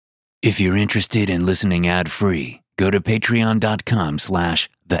If you're interested in listening ad-free, go to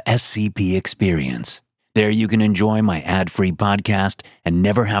patreon.com/thescpexperience. There you can enjoy my ad-free podcast and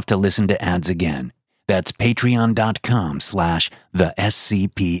never have to listen to ads again. That's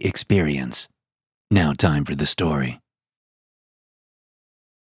patreon.com/thescpexperience. Now time for the story.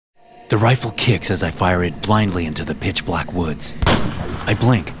 The rifle kicks as I fire it blindly into the pitch-black woods. I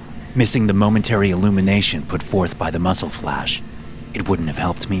blink, missing the momentary illumination put forth by the muzzle flash. It wouldn't have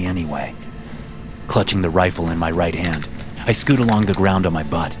helped me anyway. Clutching the rifle in my right hand, I scoot along the ground on my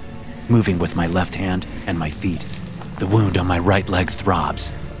butt, moving with my left hand and my feet. The wound on my right leg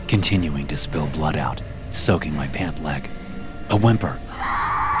throbs, continuing to spill blood out, soaking my pant leg. A whimper,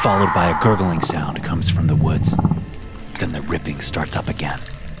 followed by a gurgling sound, comes from the woods. Then the ripping starts up again.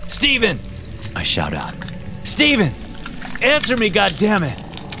 "Steven!" I shout out. "Steven! Answer me, goddammit!"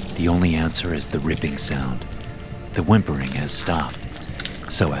 The only answer is the ripping sound. The whimpering has stopped.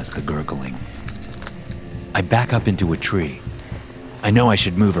 So has the gurgling. I back up into a tree. I know I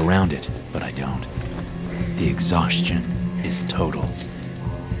should move around it, but I don't. The exhaustion is total.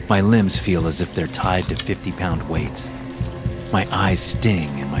 My limbs feel as if they're tied to 50-pound weights. My eyes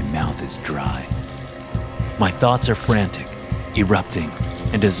sting and my mouth is dry. My thoughts are frantic, erupting,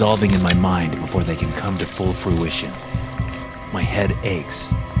 and dissolving in my mind before they can come to full fruition. My head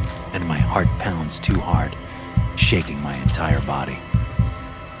aches, and my heart pounds too hard, shaking my entire body.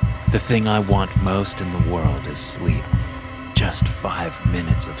 The thing I want most in the world is sleep. Just 5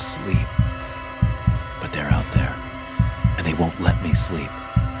 minutes of sleep. But they're out there, and they won't let me sleep.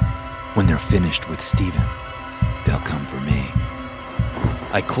 When they're finished with Steven, they'll come for me.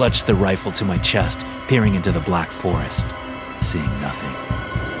 I clutch the rifle to my chest, peering into the black forest, seeing nothing.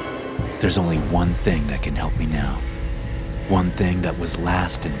 There's only one thing that can help me now. One thing that was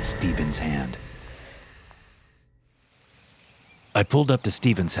last in Steven's hand. I pulled up to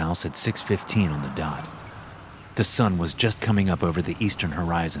Steven's house at 6:15 on the dot. The sun was just coming up over the eastern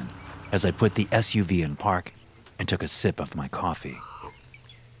horizon as I put the SUV in park and took a sip of my coffee.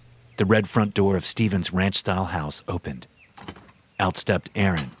 The red front door of Steven's ranch-style house opened. Out stepped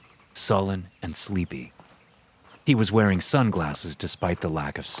Aaron, sullen and sleepy. He was wearing sunglasses despite the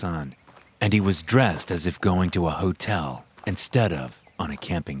lack of sun, and he was dressed as if going to a hotel instead of on a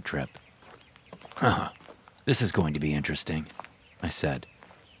camping trip. This is going to be interesting, I said,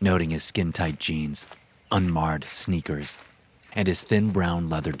 noting his skin-tight jeans, unmarred sneakers, and his thin brown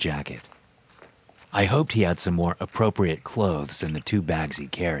leather jacket. I hoped he had some more appropriate clothes than the 2 bags he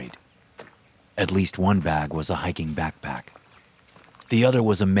carried. At least one bag was a hiking backpack. The other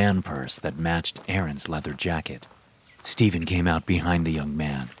was a man purse that matched Aaron's leather jacket. Steven came out behind the young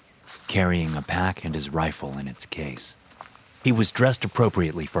man, carrying a pack and his rifle in its case. He was dressed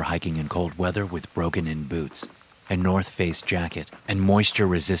appropriately for hiking in cold weather with broken-in boots, a North Face jacket, and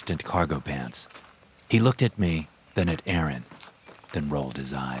moisture-resistant cargo pants. He looked at me, then at Aaron, then rolled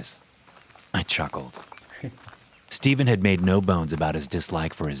his eyes. I chuckled. Steven had made no bones about his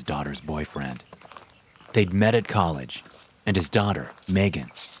dislike for his daughter's boyfriend. They'd met at college, and his daughter, Megan,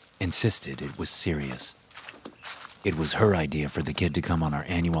 insisted it was serious. It was her idea for the kid to come on our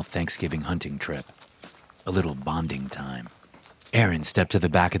annual Thanksgiving hunting trip. A little bonding time. Aaron stepped to the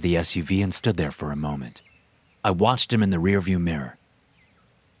back of the SUV and stood there for a moment. I watched him in the rearview mirror.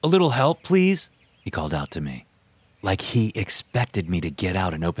 "A little help, please?" he called out to me, like he expected me to get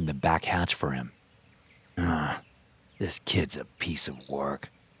out and open the back hatch for him. This kid's a piece of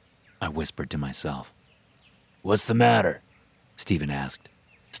work, I whispered to myself. "What's the matter?" Steven asked,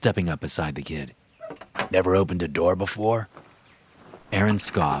 stepping up beside the kid. "Never opened a door before?" Aaron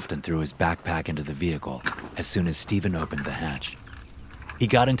scoffed and threw his backpack into the vehicle as soon as Steven opened the hatch. He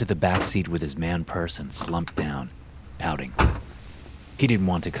got into the back seat with his man purse and slumped down, pouting. He didn't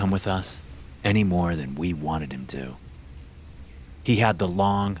want to come with us any more than we wanted him to. He had the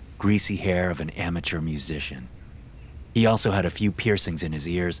long, greasy hair of an amateur musician. He also had a few piercings in his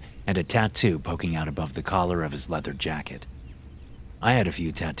ears and a tattoo poking out above the collar of his leather jacket. I had a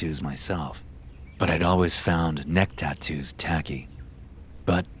few tattoos myself, but I'd always found neck tattoos tacky.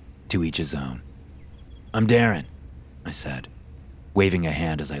 But to each his own. "I'm Darren," I said, waving a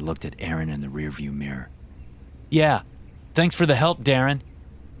hand as I looked at Aaron in the rearview mirror. "Yeah, thanks for the help, Darren,"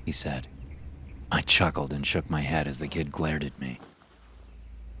 he said. I chuckled and shook my head as the kid glared at me.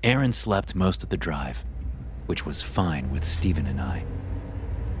 Aaron slept most of the drive, which was fine with Steven and I.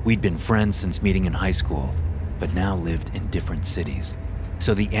 We'd been friends since meeting in high school, but now lived in different cities,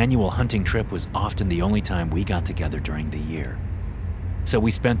 so the annual hunting trip was often the only time we got together during the year. So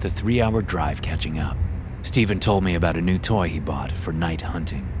we spent the 3-hour drive catching up. Steven told me about a new toy he bought for night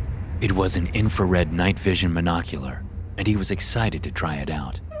hunting. It was an infrared night vision monocular, and he was excited to try it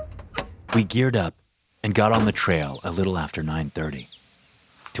out. We geared up and got on the trail a little after 9:30.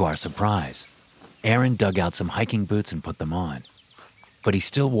 To our surprise, Aaron dug out some hiking boots and put them on, but he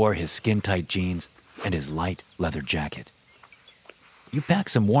still wore his skin-tight jeans and his light leather jacket. "You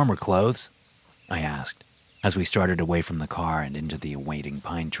packed some warmer clothes?" I asked, as we started away from the car and into the awaiting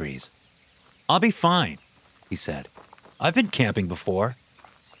pine trees. "I'll be fine," he said. "I've been camping before."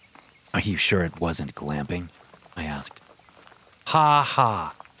 "Are you sure it wasn't glamping?" I asked. "Ha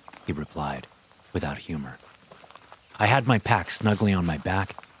ha," he replied, without humor. I had my pack snugly on my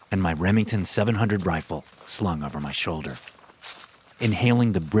back and my Remington 700 rifle slung over my shoulder.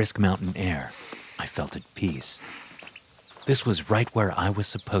 Inhaling the brisk mountain air, I felt at peace. This was right where I was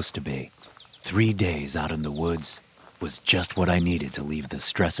supposed to be. 3 days out in the woods was just what I needed to leave the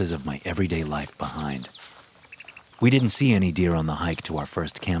stresses of my everyday life behind. We didn't see any deer on the hike to our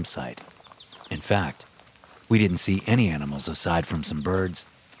first campsite. In fact, we didn't see any animals aside from some birds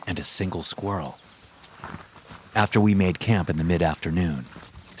and a single squirrel. After we made camp in the mid-afternoon,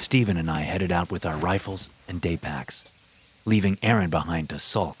 Stephen and I headed out with our rifles and day packs, leaving Aaron behind to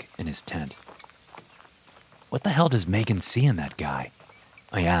sulk in his tent. "What the hell does Megan see in that guy?"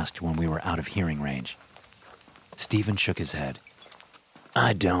 I asked when we were out of hearing range. Stephen shook his head.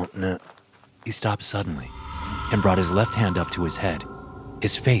 "I don't know." He stopped suddenly and brought his left hand up to his head,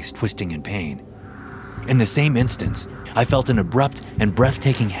 his face twisting in pain. In the same instance, I felt an abrupt and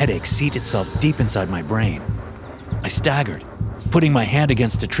breathtaking headache seat itself deep inside my brain. I staggered, putting my hand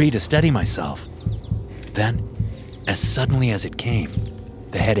against a tree to steady myself. Then, as suddenly as it came,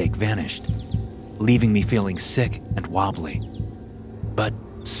 the headache vanished, leaving me feeling sick and wobbly. But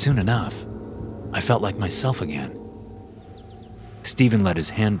soon enough, I felt like myself again. Stephen let his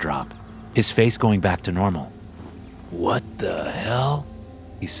hand drop, his face going back to normal. "What the hell?"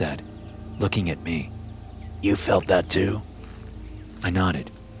 he said, looking at me. "You felt that too?" I nodded.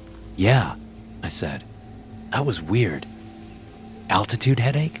 "Yeah," I said. "That was weird." "Altitude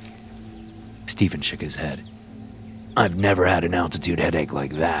headache?" Stephen shook his head. "I've never had an altitude headache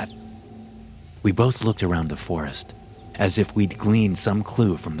like that." We both looked around the forest, as if we'd gleaned some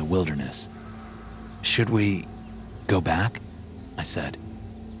clue from the wilderness. "Should we go back?" I said.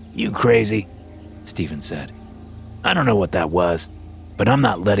 "You crazy?" Stephen said. "I don't know what that was, but I'm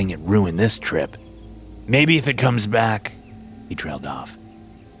not letting it ruin this trip. Maybe if it comes back," he trailed off.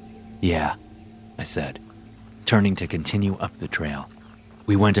 "Yeah," I said, turning to continue up the trail.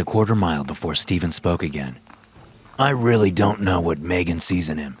 We went a quarter mile before Stephen spoke again. "I really don't know what Megan sees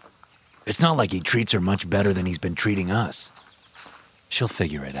in him. It's not like he treats her much better than he's been treating us." "She'll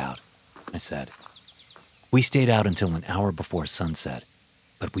figure it out," I said. We stayed out until an hour before sunset,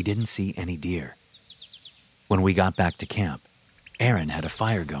 but we didn't see any deer. When we got back to camp, Aaron had a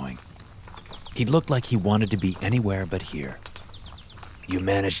fire going. He looked like he wanted to be anywhere but here. "You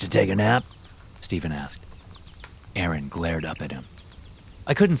managed to take a nap?" Stephen asked. Aaron glared up at him.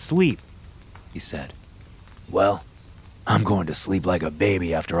 "I couldn't sleep," he said. "Well, I'm going to sleep like a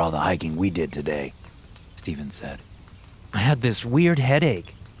baby after all the hiking we did today," Stephen said. "I had this weird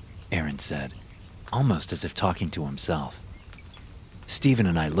headache," Aaron said, almost as if talking to himself. Stephen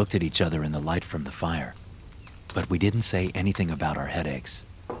and I looked at each other in the light from the fire, but we didn't say anything about our headaches.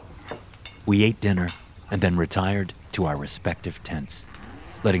 We ate dinner and then retired to our respective tents,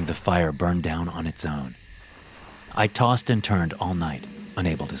 letting the fire burn down on its own. I tossed and turned all night,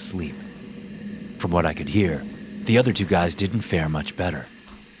 unable to sleep. From what I could hear, the other two guys didn't fare much better.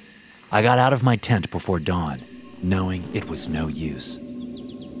 I got out of my tent before dawn, knowing it was no use.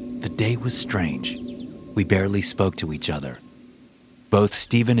 The day was strange. We barely spoke to each other. Both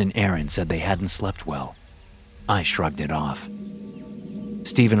Stephen and Aaron said they hadn't slept well. I shrugged it off.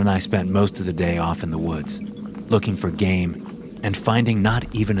 Stephen and I spent most of the day off in the woods, looking for game and finding not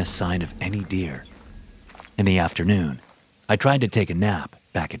even a sign of any deer. In the afternoon, I tried to take a nap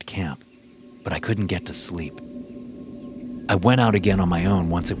back at camp, but I couldn't get to sleep. I went out again on my own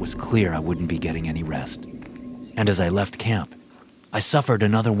once it was clear I wouldn't be getting any rest. And as I left camp, I suffered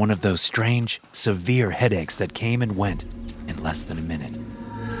another one of those strange, severe headaches that came and went in less than a minute.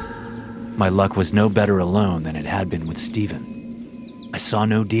 My luck was no better alone than it had been with Stephen. I saw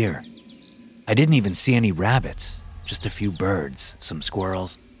no deer. I didn't even see any rabbits, just a few birds, some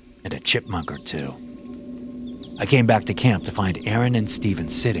squirrels, and a chipmunk or two. I came back to camp to find Aaron and Stephen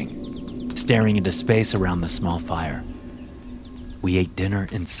sitting, staring into space around the small fire. We ate dinner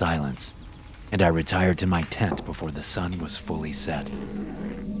in silence, and I retired to my tent before the sun was fully set.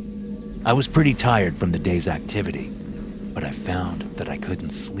 I was pretty tired from the day's activity, but I found that I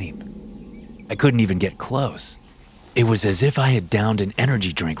couldn't sleep. I couldn't even get close. It was as if I had downed an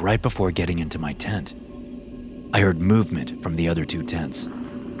energy drink right before getting into my tent. I heard movement from the other two tents.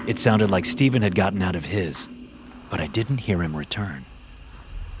 It sounded like Stephen had gotten out of his, but I didn't hear him return.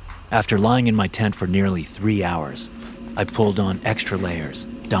 After lying in my tent for nearly 3 hours, I pulled on extra layers,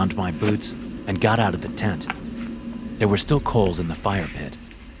 donned my boots, and got out of the tent. There were still coals in the fire pit,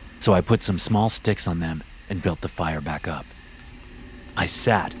 so I put some small sticks on them and built the fire back up. I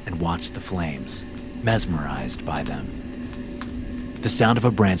sat and watched the flames, mesmerized by them. The sound of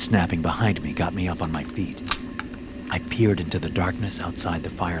a branch snapping behind me got me up on my feet. I peered into the darkness outside the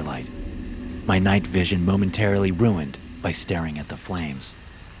firelight, my night vision momentarily ruined by staring at the flames.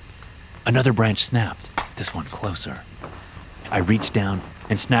 Another branch snapped, this one closer. I reached down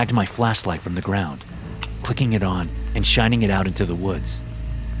and snagged my flashlight from the ground, clicking it on and shining it out into the woods.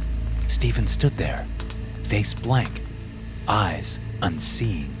 Stephen stood there, face blank, eyes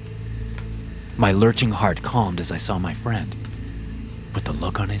unseeing. My lurching heart calmed as I saw my friend, but the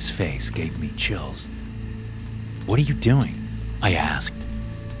look on his face gave me chills. "What are you doing?" I asked.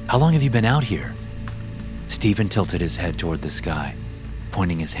 "How long have you been out here?" Stephen tilted his head toward the sky,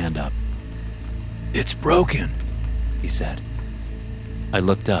 pointing his hand up. "It's broken," he said. I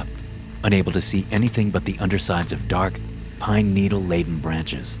looked up, unable to see anything but the undersides of dark, pine needle-laden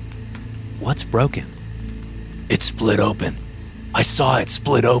branches. "What's broken?" "It split open. I saw it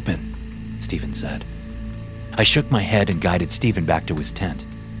split open," Stephen said. I shook my head and guided Stephen back to his tent.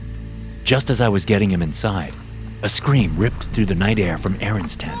 Just as I was getting him inside, a scream ripped through the night air from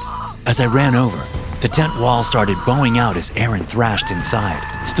Aaron's tent. As I ran over, the tent wall started bowing out as Aaron thrashed inside,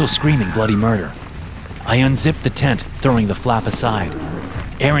 still screaming bloody murder. I unzipped the tent, throwing the flap aside.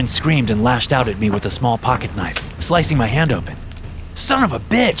 Aaron screamed and lashed out at me with a small pocket knife, slicing my hand open. "Son of a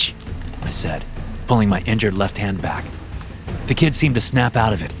bitch!" I said, pulling my injured left hand back. The kid seemed to snap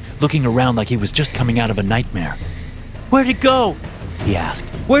out of it, looking around like he was just coming out of a nightmare. "Where'd it go?" he asked.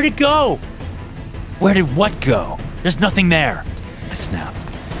 "Where'd it go?" "Where did what go? There's nothing there," I snapped,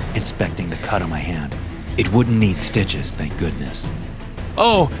 inspecting the cut on my hand. It wouldn't need stitches, thank goodness.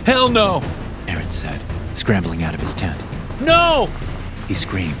 "Oh, hell no," Aaron said, scrambling out of his tent. "No!" he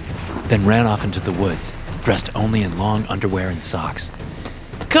screamed, then ran off into the woods, dressed only in long underwear and socks.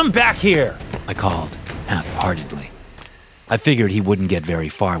 "Come back here," I called, half-heartedly. I figured he wouldn't get very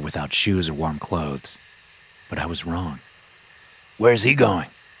far without shoes or warm clothes, but I was wrong. "Where's he going?"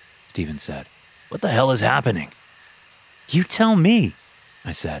 Stephen said. "What the hell is happening?" "You tell me,"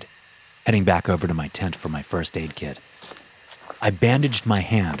 I said, heading back over to my tent for my first aid kit. I bandaged my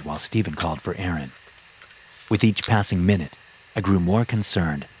hand while Stephen called for Aaron. With each passing minute, I grew more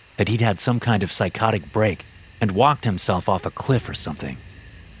concerned that he'd had some kind of psychotic break and walked himself off a cliff or something.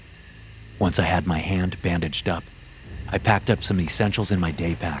 Once I had my hand bandaged up, I packed up some essentials in my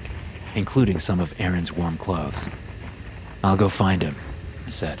day pack, including some of Aaron's warm clothes. "I'll go find him," I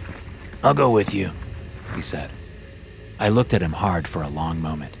said. "I'll go with you," he said. I looked at him hard for a long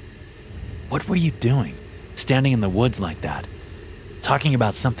moment. "What were you doing, standing in the woods like that, talking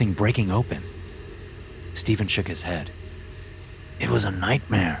about something breaking open?" Stephen shook his head. "It was a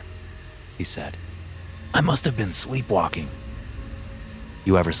nightmare," he said. "I must have been sleepwalking."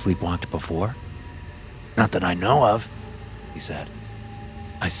 "You ever sleepwalked before?" "Not that I know of," he said.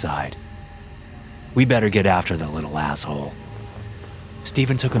 I sighed. "We better get after the little asshole."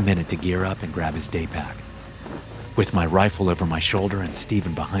 Stephen took a minute to gear up and grab his day pack. With my rifle over my shoulder and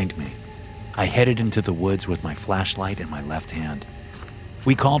Stephen behind me, I headed into the woods with my flashlight in my left hand.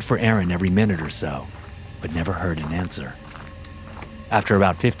 We called for Aaron every minute or so, but never heard an answer. After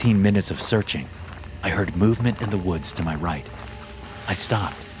about 15 minutes of searching, I heard movement in the woods to my right. I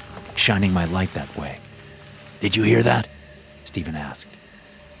stopped, shining my light that way. "Did you hear that?" Stephen asked.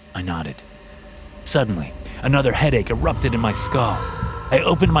 I nodded. Suddenly, another headache erupted in my skull. I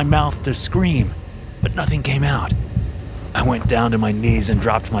opened my mouth to scream, but nothing came out. I went down to my knees and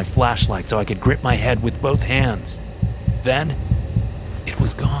dropped my flashlight so I could grip my head with both hands. Then, it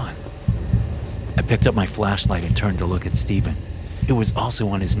was gone. I picked up my flashlight and turned to look at Stephen, who was also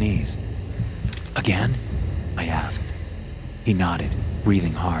on his knees. "Again?" I asked. He nodded,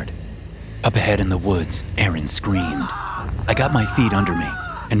 breathing hard. Up ahead in the woods, Aaron screamed. I got my feet under me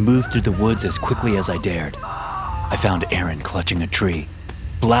and moved through the woods as quickly as I dared. I found Aaron clutching a tree,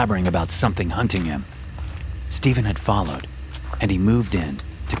 blabbering about something hunting him. Stephen had followed, and he moved in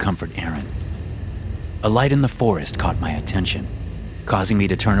to comfort Aaron. A light in the forest caught my attention, causing me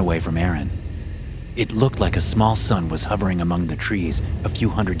to turn away from Aaron. It looked like a small sun was hovering among the trees a few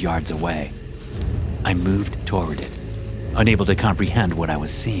hundred yards away. I moved toward it, unable to comprehend what I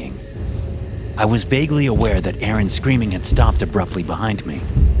was seeing. I was vaguely aware that Aaron's screaming had stopped abruptly behind me,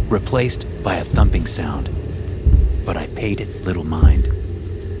 replaced by a thumping sound. But I paid it little mind.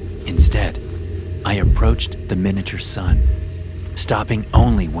 Instead, I approached the miniature sun, stopping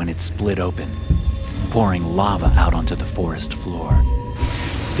only when it split open, pouring lava out onto the forest floor.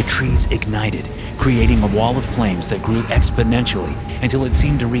 The trees ignited, creating a wall of flames that grew exponentially until it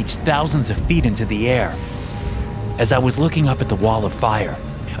seemed to reach thousands of feet into the air. As I was looking up at the wall of fire,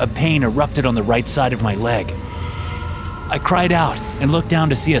 a pain erupted on the right side of my leg. I cried out and looked down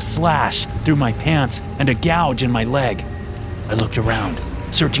to see a slash through my pants and a gouge in my leg. I looked around,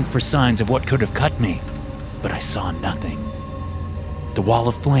 searching for signs of what could have cut me, but I saw nothing. The wall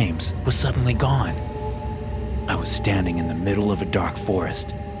of flames was suddenly gone. I was standing in the middle of a dark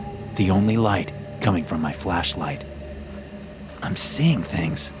forest, the only light coming from my flashlight. I'm seeing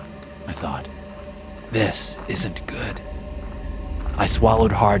things, I thought. This isn't good. I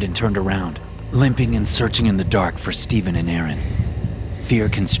swallowed hard and turned around, limping and searching in the dark for Stephen and Aaron. Fear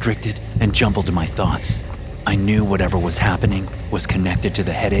constricted and jumbled my thoughts. I knew whatever was happening was connected to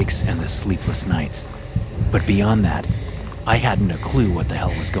the headaches and the sleepless nights. But beyond that, I hadn't a clue what the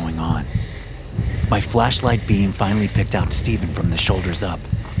hell was going on. My flashlight beam finally picked out Stephen from the shoulders up.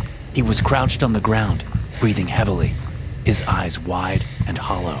 He was crouched on the ground, breathing heavily, his eyes wide and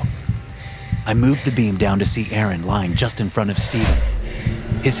hollow. I moved the beam down to see Aaron lying just in front of Stephen.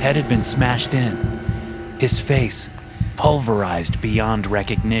 His head had been smashed in, his face pulverized beyond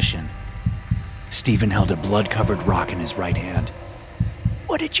recognition. Stephen held a blood-covered rock in his right hand.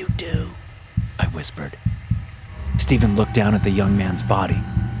 "What did you do?" I whispered. Stephen looked down at the young man's body.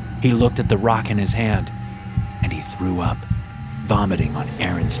 He looked at the rock in his hand, and he threw up, vomiting on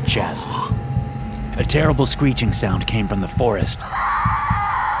Aaron's chest. A terrible screeching sound came from the forest.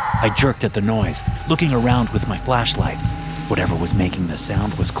 I jerked at the noise, looking around with my flashlight. Whatever was making the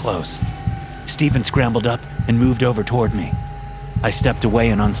sound was close. Stephen scrambled up and moved over toward me. I stepped away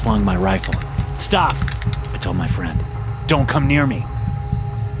and unslung my rifle. "Stop," I told my friend. "Don't come near me."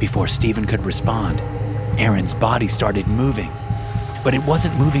 Before Stephen could respond, Aaron's body started moving. But it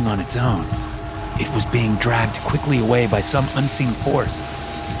wasn't moving on its own. It was being dragged quickly away by some unseen force.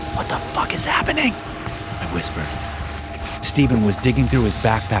 "What the fuck is happening?" I whispered. Stephen was digging through his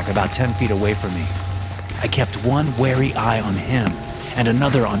backpack about 10 feet away from me. I kept one wary eye on him and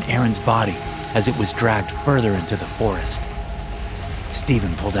another on Aaron's body as it was dragged further into the forest.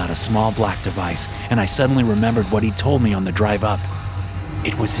 Stephen pulled out a small black device, and I suddenly remembered what he told me on the drive up.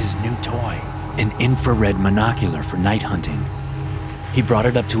 It was his new toy, an infrared monocular for night hunting. He brought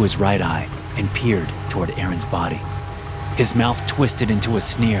it up to his right eye and peered toward Aaron's body. His mouth twisted into a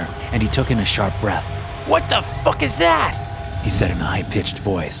sneer, and he took in a sharp breath. "What the fuck is that?" he said in a high-pitched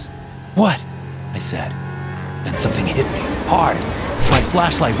voice. "What?" I said. Then something hit me, hard. My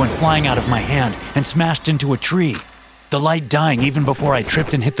flashlight went flying out of my hand and smashed into a tree, the light dying even before I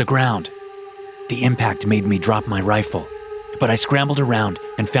tripped and hit the ground. The impact made me drop my rifle, but I scrambled around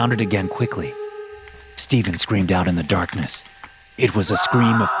and found it again quickly. Stephen screamed out in the darkness. It was a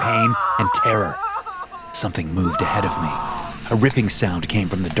scream of pain and terror. Something moved ahead of me. A ripping sound came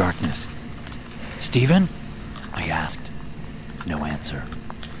from the darkness. "Stephen?" I asked. No answer.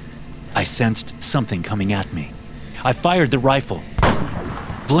 I sensed something coming at me. I fired the rifle,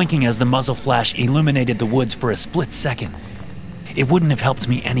 blinking as the muzzle flash illuminated the woods for a split second. It wouldn't have helped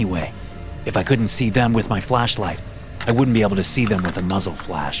me anyway. If I couldn't see them with my flashlight, I wouldn't be able to see them with a muzzle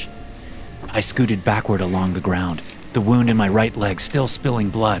flash. I scooted backward along the ground, the wound in my right leg still spilling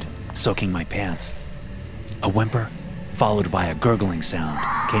blood, soaking my pants. A whimper, followed by a gurgling sound,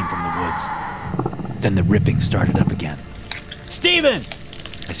 came from the woods. Then the ripping started up again. "Stephen!"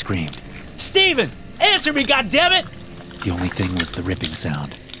 I screamed. "Stephen! Answer me, goddammit!" The only thing was the ripping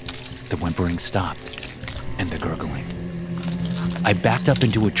sound. The whimpering stopped, and the gurgling. I backed up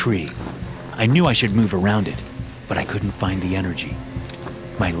into a tree. I knew I should move around it, but I couldn't find the energy.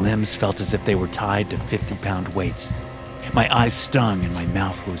 My limbs felt as if they were tied to 50-pound weights. My eyes stung and my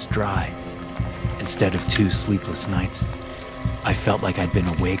mouth was dry. Instead of 2 sleepless nights, I felt like I'd been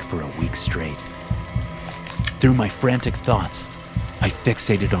awake for a week straight. Through my frantic thoughts, I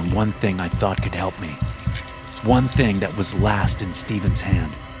fixated on one thing I thought could help me. One thing that was last in Stephen's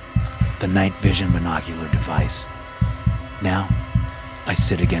hand, the night vision monocular device. Now, I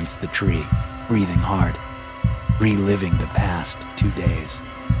sit against the tree, breathing hard, reliving the past 2 days.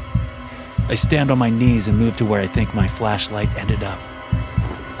 I stand on my knees and move to where I think my flashlight ended up.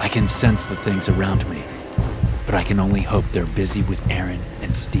 I can sense the things around me, but I can only hope they're busy with Aaron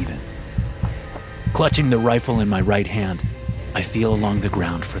and Stephen. Clutching the rifle in my right hand, I feel along the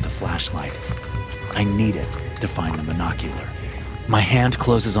ground for the flashlight. I need it to find the monocular. My hand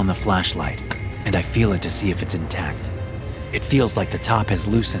closes on the flashlight, and I feel it to see if it's intact. It feels like the top has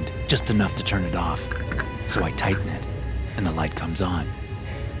loosened just enough to turn it off, so I tighten it, and the light comes on.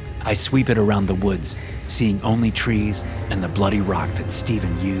 I sweep it around the woods, seeing only trees and the bloody rock that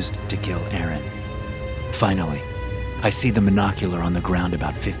Stephen used to kill Aaron. Finally, I see the monocular on the ground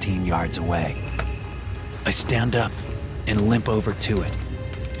about 15 yards away. I stand up and limp over to it,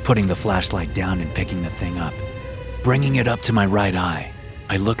 putting the flashlight down and picking the thing up. Bringing it up to my right eye,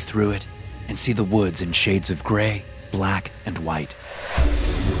 I look through it and see the woods in shades of gray, black, and white.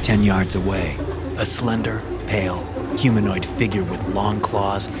 10 yards away, a slender, pale, humanoid figure with long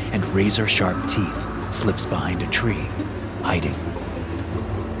claws and razor-sharp teeth slips behind a tree, hiding.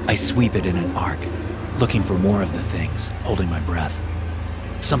 I sweep it in an arc, looking for more of the things, holding my breath.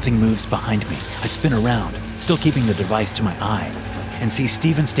 Something moves behind me. I spin around, still keeping the device to my eye, and see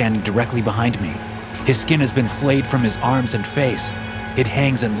Stephen standing directly behind me. His skin has been flayed from his arms and face. It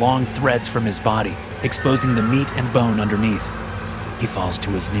hangs in long threads from his body, exposing the meat and bone underneath. He falls to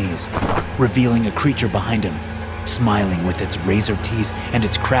his knees, revealing a creature behind him, smiling with its razor teeth and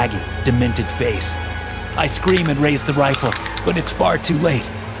its craggy, demented face. I scream and raise the rifle, but it's far too late.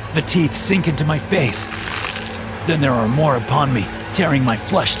 The teeth sink into my face. Then there are more upon me, tearing my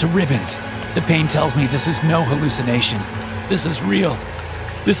flesh to ribbons. The pain tells me this is no hallucination. This is real.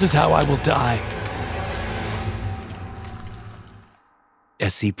 This is how I will die.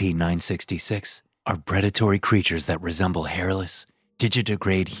 SCP-966 are predatory creatures that resemble hairless,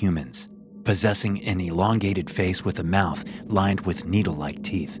 digitigrade humans, possessing an elongated face with a mouth lined with needle-like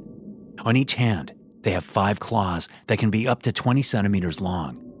teeth. On each hand, they have 5 claws that can be up to 20 centimeters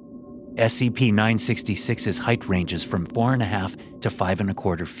long. SCP-966's height ranges from 4.5 to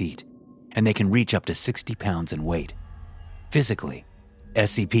 5.25 feet, and they can reach up to 60 pounds in weight. Physically,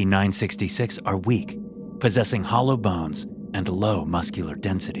 SCP-966 are weak, possessing hollow bones and low muscular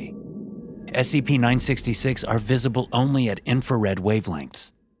density. SCP-966 are visible only at infrared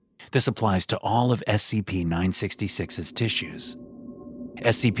wavelengths. This applies to all of SCP-966's tissues.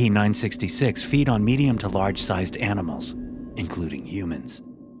 SCP-966 feed on medium to large-sized animals, including humans.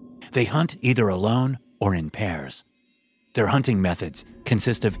 They hunt either alone or in pairs. Their hunting methods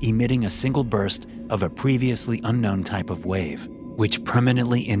consist of emitting a single burst of a previously unknown type of wave, which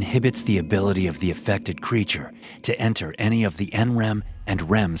permanently inhibits the ability of the affected creature to enter any of the NREM and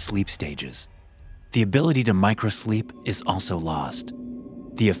REM sleep stages. The ability to microsleep is also lost.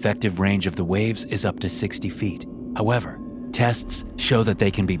 The effective range of the waves is up to 60 feet. However, tests show that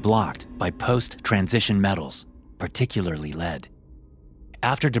they can be blocked by post-transition metals, particularly lead.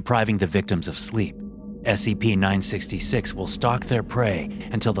 After depriving the victims of sleep, SCP-966 will stalk their prey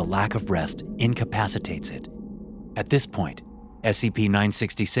until the lack of rest incapacitates it. At this point,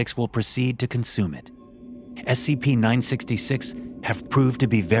 SCP-966 will proceed to consume it. SCP-966 have proved to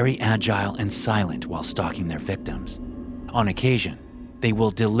be very agile and silent while stalking their victims. On occasion, they will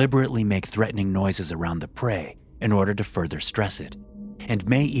deliberately make threatening noises around the prey in order to further stress it, and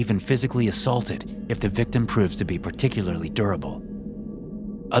may even physically assault it if the victim proves to be particularly durable.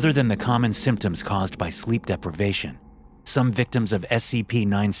 Other than the common symptoms caused by sleep deprivation, some victims of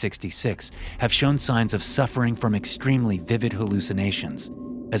SCP-966 have shown signs of suffering from extremely vivid hallucinations,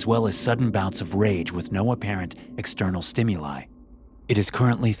 as well as sudden bouts of rage with no apparent external stimuli. It is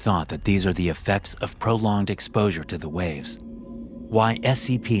currently thought that these are the effects of prolonged exposure to the waves. Why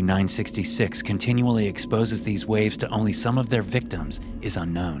SCP-966 continually exposes these waves to only some of their victims is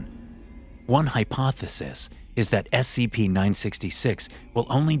unknown. One hypothesis is that SCP-966 will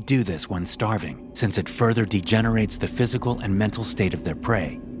only do this when starving, since it further degenerates the physical and mental state of their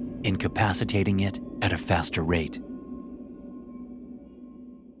prey, incapacitating it at a faster rate.